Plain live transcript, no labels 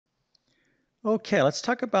Okay, let's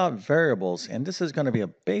talk about variables. And this is going to be a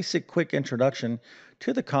basic, quick introduction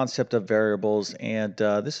to the concept of variables. And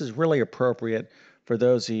this is really appropriate for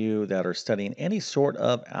those of you that are studying any sort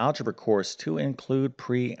of algebra course to include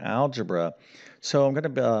pre-algebra. So I'm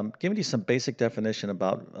going to be giving you some basic definition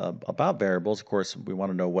about variables. Of course, we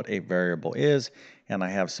want to know what a variable is, and I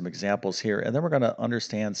have some examples here. And then we're going to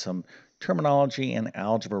understand some terminology and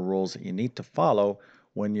algebra rules that you need to follow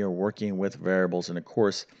when you're working with variables in a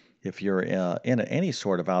course. If you're in any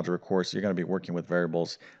sort of algebra course, you're going to be working with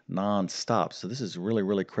variables nonstop. So this is really,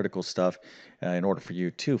 really critical stuff in order for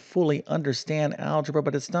you to fully understand algebra,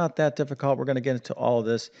 but it's not that difficult. We're going to get into all of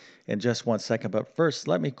this in just one second. But first,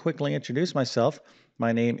 let me quickly introduce myself.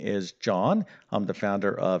 My name is John. I'm the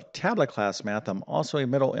founder of TabletClass Math. I'm also a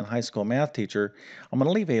middle and high school math teacher. I'm going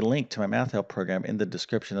to leave a link to my math help program in the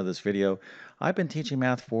description of this video. I've been teaching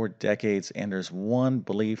math for decades, and there's one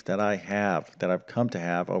belief that I've come to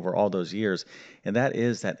have over all those years, and that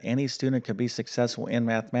is that any student can be successful in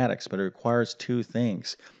mathematics, but it requires two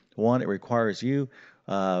things. One, it requires you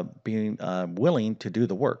being willing to do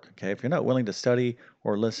the work. Okay, if you're not willing to study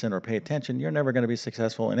or listen or pay attention, you're never going to be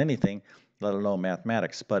successful in anything, let alone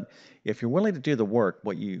mathematics. But if you're willing to do the work,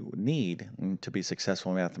 what you need to be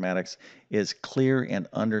successful in mathematics is clear and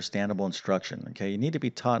understandable instruction. Okay, you need to be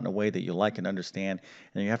taught in a way that you like and understand,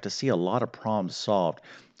 and you have to see a lot of problems solved.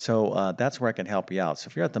 So that's where I can help you out. So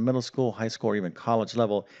if you're at the middle school, high school, or even college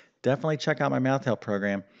level, definitely check out my math help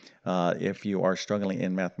program if you are struggling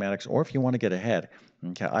in mathematics or if you want to get ahead.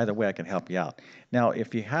 Okay, either way, I can help you out. Now,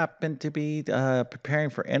 if you happen to be preparing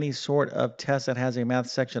for any sort of test that has a math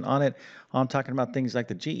section on it, I'm talking about things like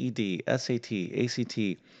the GED, SAT,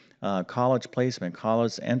 ACT, college placement,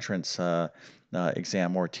 college entrance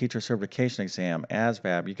exam, or teacher certification exam,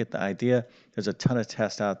 ASVAB. You get the idea. There's a ton of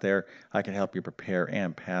tests out there. I can help you prepare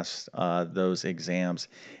and pass those exams.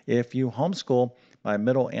 If you homeschool, my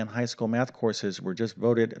middle and high school math courses were just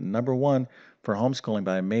voted #1 for homeschooling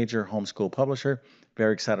by a major homeschool publisher.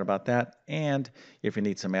 Very excited about that. And if you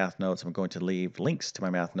need some math notes, I'm going to leave links to my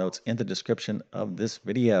math notes in the description of this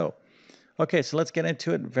video. Okay, so let's get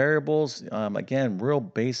into it. Variables, again, real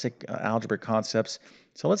basic algebra concepts.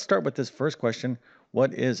 So let's start with this first question.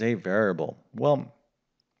 What is a variable? Well,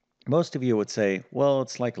 most of you would say, well,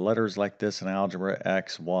 it's like letters like this in algebra,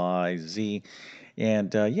 X, Y, Z.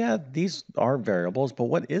 And yeah, these are variables, but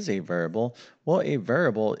what is a variable? Well, a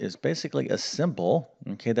variable is basically a symbol,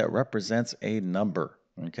 okay, that represents a number.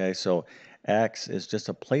 Okay, so X is just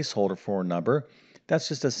a placeholder for a number. That's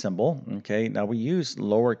just a symbol. Okay, now we use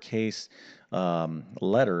lowercase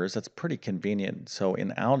letters. That's pretty convenient. So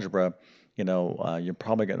in algebra, you're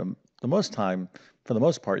probably going to, the most time, for the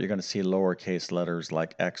most part, you're going to see lowercase letters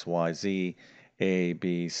like X, Y, Z, A,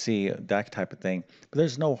 B, C, that type of thing. But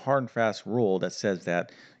there's no hard and fast rule that says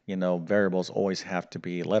that, variables always have to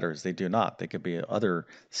be letters. They do not. They could be other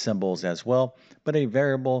symbols as well. But a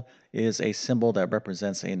variable is a symbol that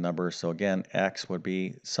represents a number. So again, X would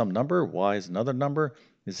be some number, Y is another number,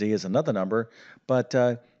 Z is another number. But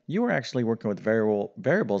you were actually working with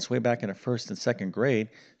variables way back in the first and second grade.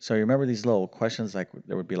 So you remember these little questions, like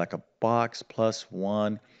there would be like a box plus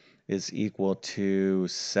 1 is equal to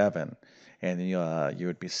 7. And you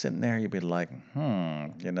would be sitting there, you'd be like,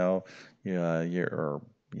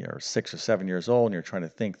 you're 6 or 7 years old and you're trying to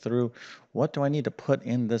think through, what do I need to put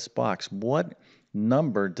in this box? What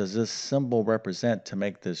number does this symbol represent to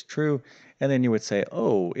make this true? And then you would say,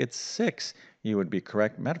 oh, it's 6. You would be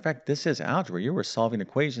correct. Matter of fact, this is algebra. You were solving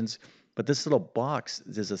equations, but this little box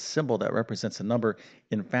is a symbol that represents a number.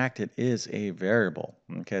 In fact, it is a variable.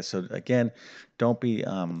 Okay, so again, don't be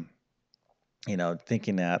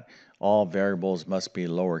thinking that all variables must be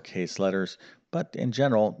lowercase letters, but in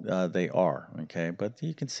general, they are, okay? But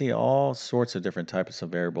you can see all sorts of different types of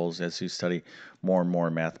variables as you study more and more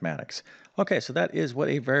mathematics. Okay, so that is what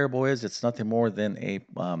a variable is. It's nothing more than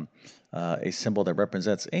a symbol that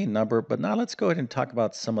represents a number. But now let's go ahead and talk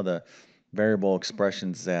about some of the variable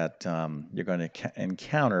expressions that you're going to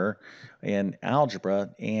encounter in algebra.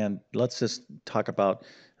 And let's just talk about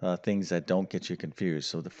things that don't get you confused.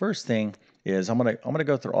 So the first thing is I'm gonna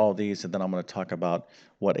go through all of these and then I'm gonna talk about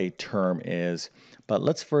what a term is. But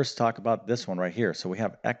let's first talk about this one right here. So we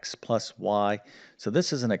have x plus y. So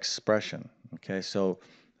this is an expression. Okay, so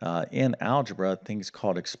in algebra, things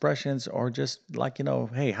called expressions are just like,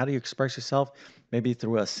 hey, how do you express yourself? Maybe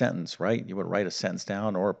through a sentence, right? You would write a sentence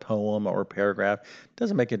down or a poem or a paragraph.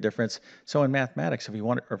 Doesn't make a difference. So in mathematics, if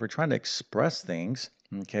we're trying to express things,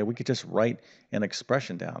 okay, we could just write an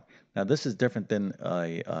expression down. Now this is different than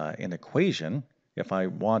an equation. If I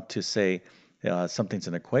want to say something's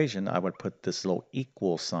an equation, I would put this little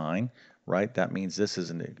equal sign right? That means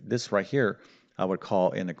this right here I would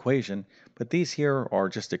call an equation, but these here are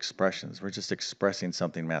just expressions. We're just expressing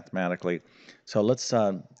something mathematically. So let's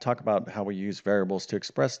talk about how we use variables to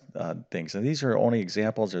express things. And these are only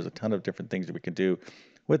examples. There's a ton of different things that we can do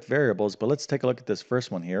with variables, but let's take a look at this first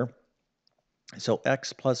one here. So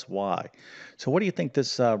x plus y. So what do you think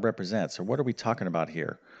this represents, or what are we talking about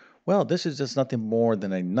here? Well, this is just nothing more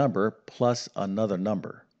than a number plus another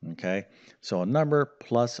number. Okay, so a number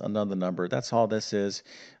plus another number. That's all this is.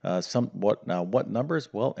 What numbers?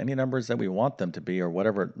 Well, any numbers that we want them to be, or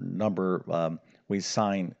whatever number we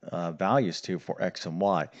assign values to for x and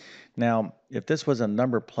y. Now, if this was a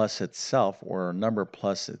number plus itself, or a number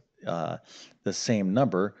plus the same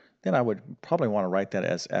number, then I would probably want to write that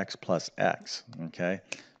as x plus x, okay?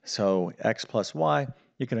 So x plus y,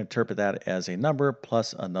 you can interpret that as a number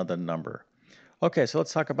plus another number. Okay, so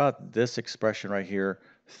let's talk about this expression right here,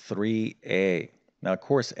 3a. Now, of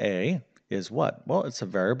course, a is what? Well, it's a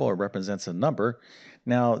variable. It represents a number.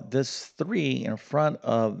 Now, this 3 in front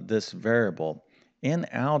of this variable, in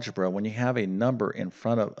algebra, when you have a number in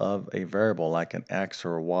front of a variable, like an x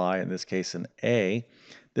or a y, in this case an a,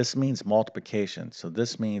 this means multiplication. So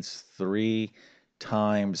this means 3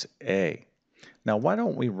 times a. Now, why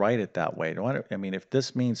don't we write it that way? I mean, if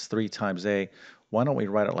this means 3 times a, why don't we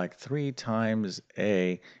write it like 3 times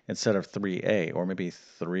a instead of 3a, or maybe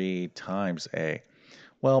 3 times a?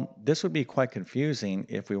 Well, this would be quite confusing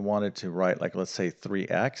if we wanted to write, like, let's say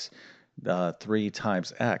 3x, 3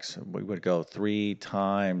 times x. We would go 3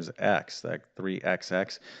 times x, like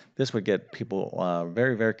 3xx. This would get people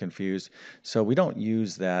very, very confused. So we don't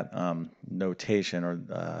use that notation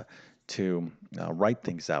or to write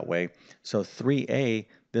things that way. So 3a,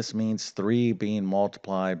 this means 3 being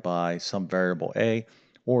multiplied by some variable a,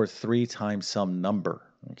 or 3 times some number.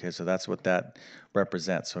 Okay, so that's what that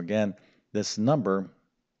represents. So again, this number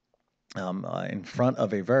in front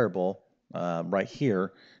of a variable right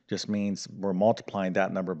here just means we're multiplying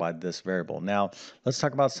that number by this variable. Now, let's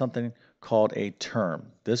talk about something called a term.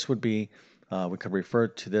 This would be, we could refer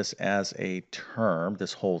to this as a term,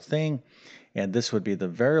 this whole thing, and this would be the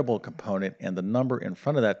variable component, and the number in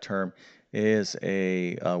front of that term is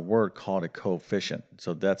a word called a coefficient.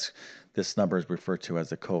 So this number is referred to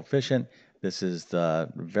as a coefficient. This is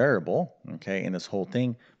the variable, okay, and this whole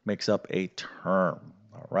thing makes up a term.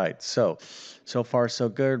 All right, so far so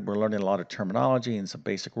good. We're learning a lot of terminology and some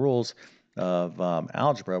basic rules of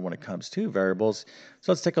algebra when it comes to variables.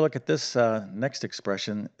 So let's take a look at this next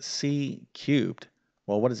expression, c cubed.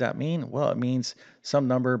 Well, what does that mean? Well, it means some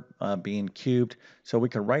number being cubed. So we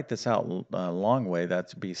can write this out a long way.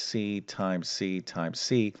 That'd be c times c times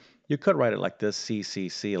c. You could write it like this,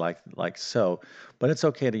 c, like so, but it's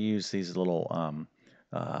okay to use these little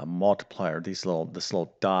multiplier, this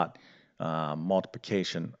little dot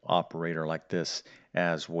multiplication operator like this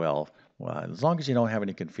as well. As long as you don't have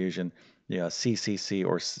any confusion, c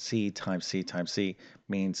or c times c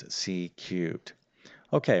means c cubed.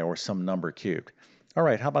 Okay, or some number cubed. All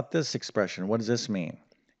right, how about this expression? What does this mean?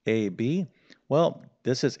 AB? Well,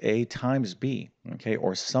 this is A times B, okay,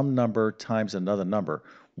 or some number times another number.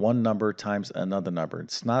 One number times another number.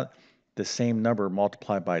 It's not the same number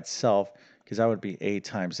multiplied by itself, because that would be A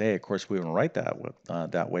times A. Of course, we wouldn't write that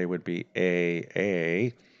way. It would be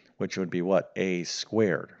AA, which would be what? A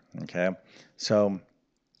squared, okay? So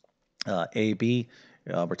AB,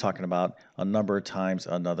 we're talking about a number times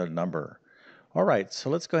another number. All right, so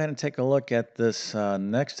let's go ahead and take a look at this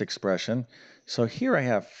next expression. So here I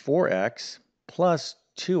have 4x plus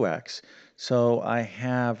 2x. So I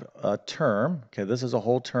have a term. Okay, this is a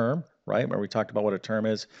whole term, right? Where we talked about what a term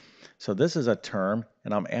is. So this is a term,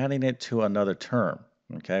 and I'm adding it to another term.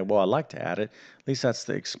 Okay, well, I like to add it. At least that's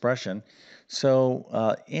the expression.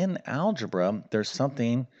 So in algebra, there's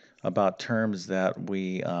something about terms that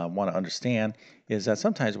we want to understand, is that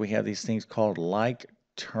sometimes we have these things called like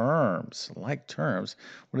terms. Like terms,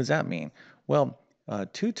 what does that mean? Well,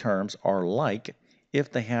 two terms are like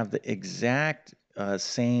if they have the exact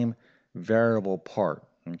same variable part.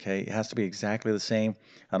 Okay, it has to be exactly the same.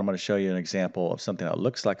 And I'm going to show you an example of something that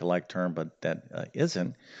looks like a like term, but that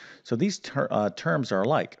isn't. So these terms are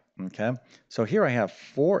alike. Okay, so here I have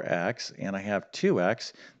 4x and I have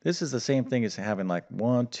 2x. This is the same thing as having like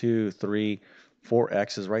 1, 2, 3, 4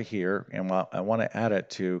 x's right here, and I want to add it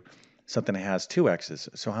to something that has 2 x's.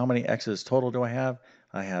 So how many x's total do I have?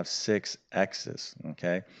 I have 6 x's.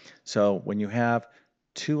 Okay, so when you have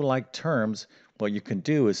two like terms, what you can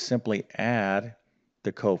do is simply add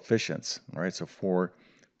the coefficients. All right, so 4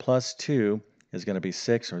 plus 2 is going to be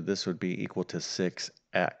 6, or this would be equal to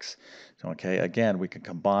 6x. So, okay, again, we can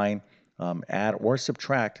combine, add, or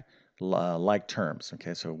subtract like terms.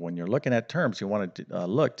 Okay, so when you're looking at terms, you want to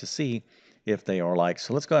look to see if they are like.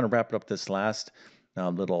 So let's go ahead and wrap it up this last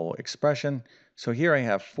little expression. So here I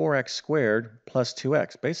have 4x squared plus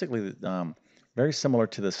 2x, basically very similar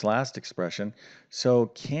to this last expression. So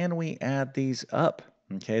can we add these up?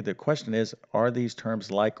 Okay, the question is, are these terms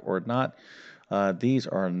like or not? These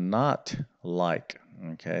are not like.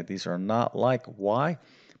 Okay, these are not like. Why?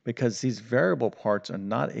 Because these variable parts are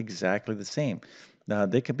not exactly the same.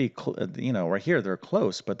 They could be, right here, they're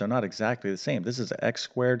close, but they're not exactly the same. This is x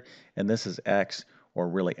squared, and this is x, or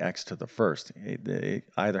really x to the first. It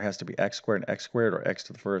either has to be x squared and x squared, or x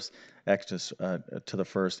to the first, x to the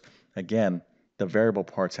first. Again, the variable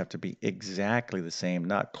parts have to be exactly the same,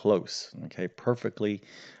 not close. Okay, perfectly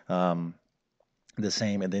the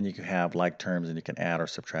same, and then you can have like terms, and you can add or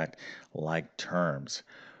subtract like terms.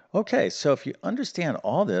 Okay, so if you understand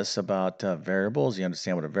all this about variables, you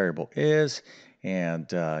understand what a variable is, and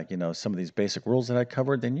some of these basic rules that I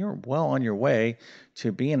covered, then you're well on your way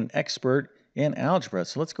to being an expert in algebra.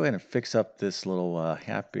 So let's go ahead and fix up this little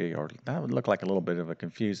happy, or that would look like a little bit of a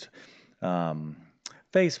confused um,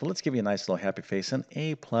 face, but let's give you a nice little happy face, an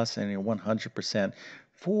A plus and a 100%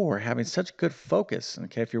 for having such good focus.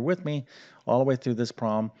 Okay, if you're with me all the way through this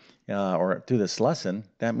problem or through this lesson,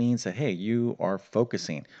 that means that, hey, you are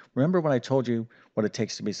focusing. Remember when I told you what it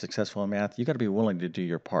takes to be successful in math? You got to be willing to do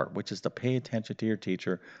your part, which is to pay attention to your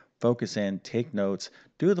teacher, focus in, take notes,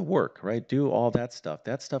 do the work, right? Do all that stuff.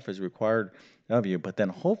 That stuff is required of you, but then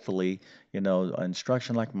hopefully,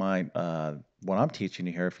 instruction like mine, what I'm teaching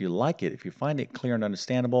you here, if you like it, if you find it clear and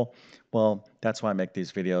understandable, well, that's why I make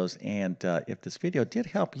these videos. And if this video did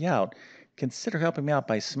help you out, consider helping me out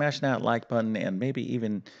by smashing that like button, and maybe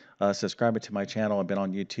even subscribing to my channel. I've been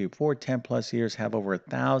on YouTube for 10 plus years, have over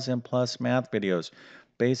 1,000 plus math videos,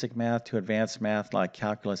 basic math to advanced math like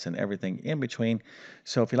calculus and everything in between.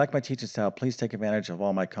 So if you like my teaching style, please take advantage of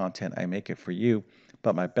all my content. I make it for you,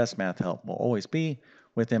 but my best math help will always be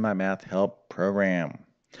within my math help program.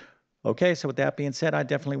 Okay, so with that being said, I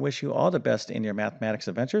definitely wish you all the best in your mathematics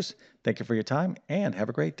adventures. Thank you for your time, and have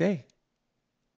a great day.